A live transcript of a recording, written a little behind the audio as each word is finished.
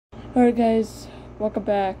Alright guys, welcome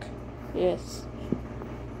back. Yes.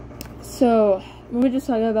 So, let me just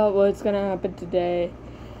talk about what's gonna happen today.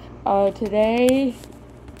 Today,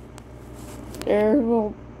 there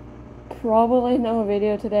will probably no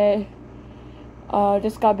video today.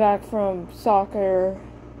 Just got back from soccer.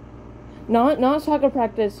 Not soccer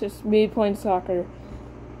practice, just me playing soccer.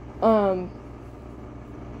 But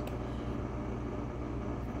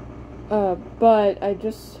I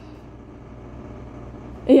just...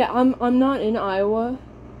 Yeah, I'm not in Iowa.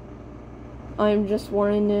 I'm just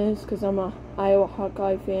warning this because I'm a Iowa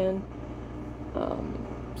Hawkeye fan.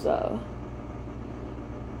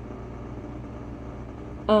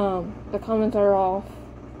 The comments are off.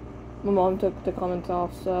 My mom took the comments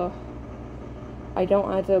off, so I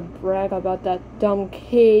don't have to brag about that dumb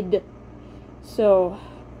kid. So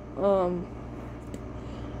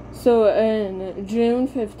in June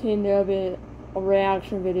 15th, there'll be a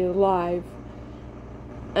reaction video live.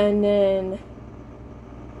 And then,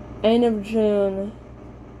 end of June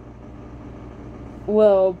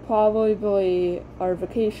will probably be our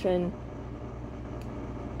vacation.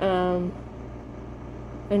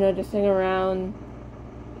 Just hang around.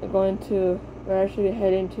 We're actually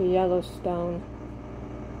heading to Yellowstone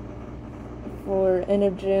for end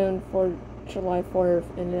of June for July 4th,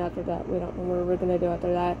 and then after that, we don't know what we're gonna do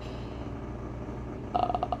after that.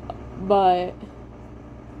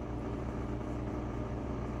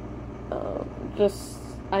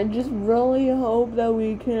 I just really hope that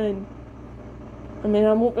we can. I mean,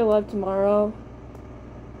 I won't be live tomorrow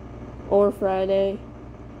or Friday.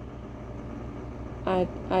 I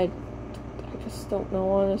just don't know,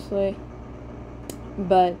 honestly.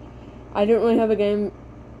 But I didn't really have a game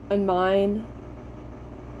in mind,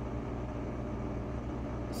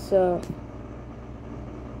 so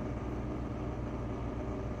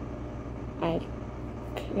I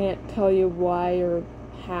can't tell you why or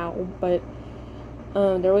how, but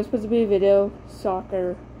there was supposed to be a video,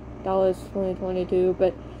 soccer, Dallas 2022,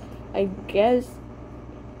 but I guess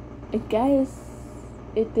it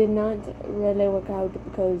did not really work out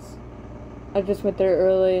because I just went there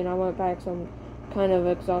early and I went back, so I'm kind of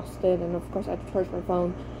exhausted, and of course I had to charge my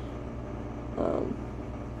phone.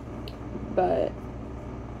 But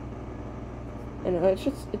you know, it's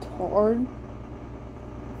hard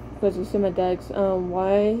because you see my decks.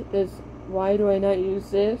 Why do I not use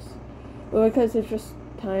this? Well, because it's just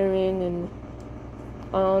tiring, and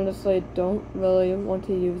I honestly don't really want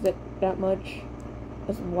to use it that much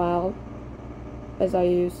as well as I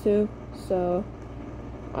used to. So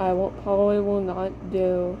I probably will not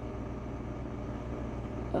do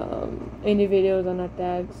any videos on that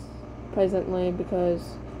DAGs presently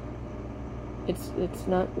because it's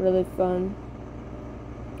not really fun.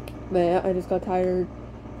 But yeah, I just got tired.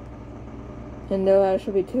 And there'll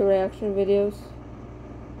actually be 2 reaction videos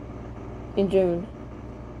in June.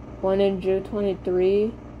 One in June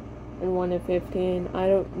 23 and one in 15. I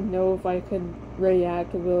don't know if I could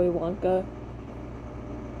react to Willy Wonka.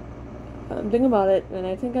 I'm thinking about it, and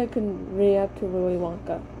I think I can react to Willy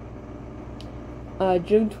Wonka.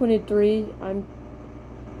 June 23, I'm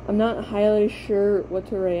not highly sure what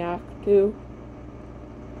to react to.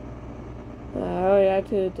 I'll react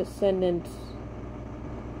to Descendants.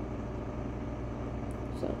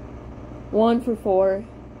 So, 1 for 4.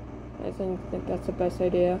 I think that's the best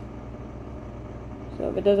idea. So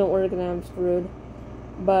if it doesn't work, then I'm screwed.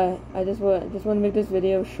 But I just want to make this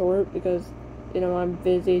video short because, you know, I'm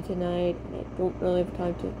busy tonight and I don't really have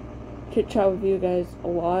time to chit chat with you guys a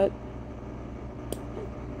lot.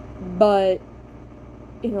 But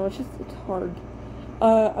you know, it's hard.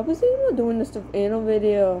 I was thinking about doing this Stefano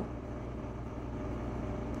video.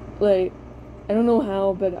 Like, I don't know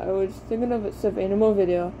how, but I was thinking of a Stefano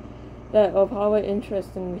video that will probably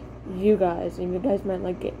interest you guys, and you guys might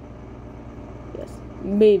like it. Yes,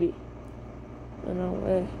 maybe. I don't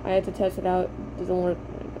know. I had to test it out. It doesn't work.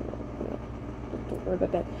 Don't worry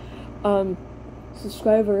about that.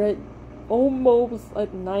 Subscriber at almost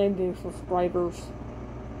like 90 subscribers.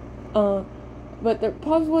 But there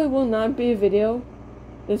possibly will not be a video.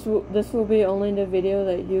 This will be only the video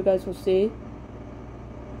that you guys will see.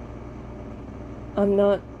 I'm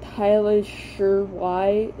not entirely sure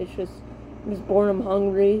why. I'm just bored, I'm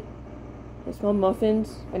hungry. I smell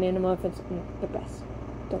muffins, banana muffins, the best.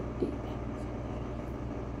 Don't eat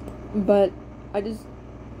that. But I've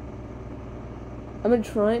been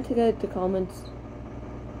trying to get the comments.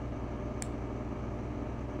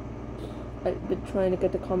 I've been trying to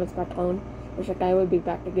get the comments back on. Wish that guy would be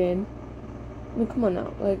back again. I mean, come on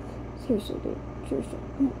now. Like, seriously, dude. Seriously.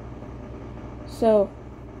 Come on. So,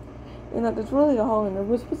 you know, that's really all. And there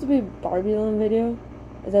was supposed to be a Barbie Land video.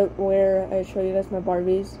 Is that where I show you guys my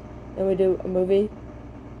Barbies? and we do a movie.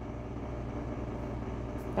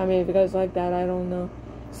 I mean, if you guys like that, I don't know.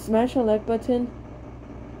 Smash the like button.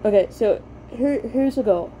 Okay, so here's the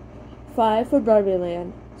goal. 5 for Barbie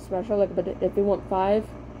Land. Smash the like button. If you want 5,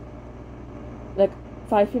 like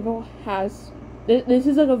 5 people has. This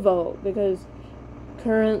is like a vote because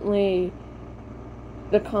currently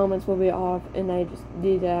the comments will be off, and I just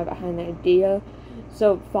need to have an idea.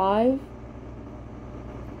 So 5.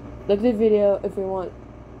 Like the video if you want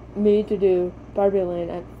me to do Barbie Land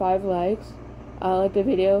at 5 likes. Like the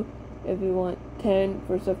video if you want 10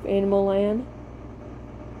 for Stuffed Animal Land.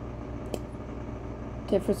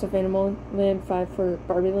 10 for Stuffed Animal Land, 5 for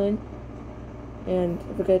Barbie Land. And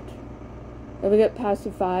if we get past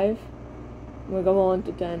the 5, we'll go on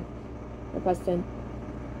to 10. Or past 10.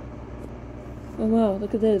 Oh wow,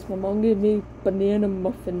 look at this. My mom gave me banana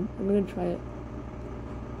muffin. I'm gonna try it.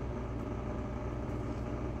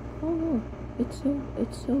 Oh no, it's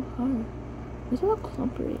so hard. It's all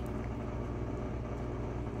clumpery.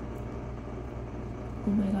 Oh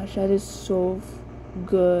my gosh, that is so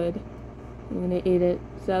good. I'm gonna eat it.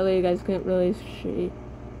 Sadly, you guys couldn't really see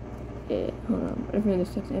it. Hold on, I'm gonna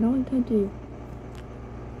stick it. I don't intend to.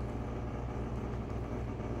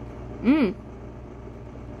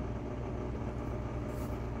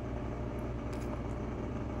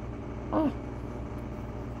 Ah.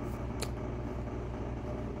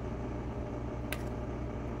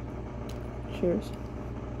 Cheers.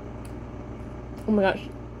 Oh my gosh,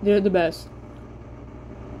 they're the best.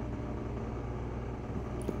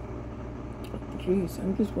 Jeez,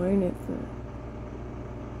 I'm just wearing it for.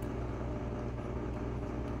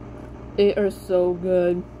 They are so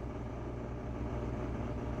good.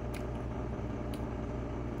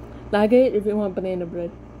 Like it if you want banana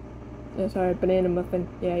bread. Oh, sorry, banana muffin.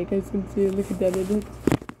 Yeah, you guys can see it. Look at that in it.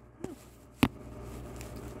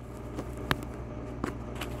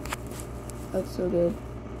 That's so good.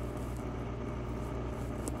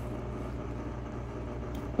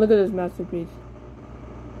 Look at this masterpiece.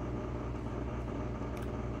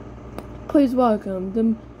 Please welcome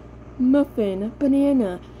the muffin,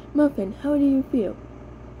 banana muffin. How do you feel?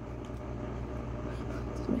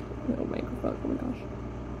 Oh my gosh.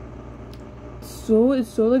 It's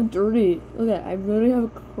so like dirty. Look at it. I literally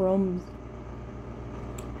have crumbs.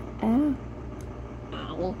 Ah.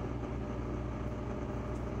 Ow.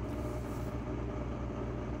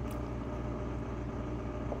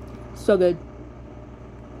 So good.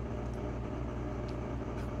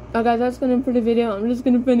 Oh guys, that's gonna for the video. I'm just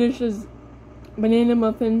gonna finish this banana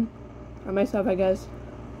muffin by myself, I guess.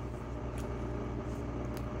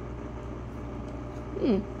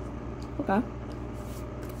 Okay.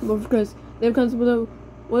 But of course, leave comments below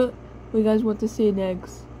what you guys want to see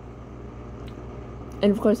next.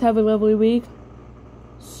 And of course, have a lovely week.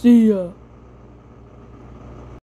 See ya.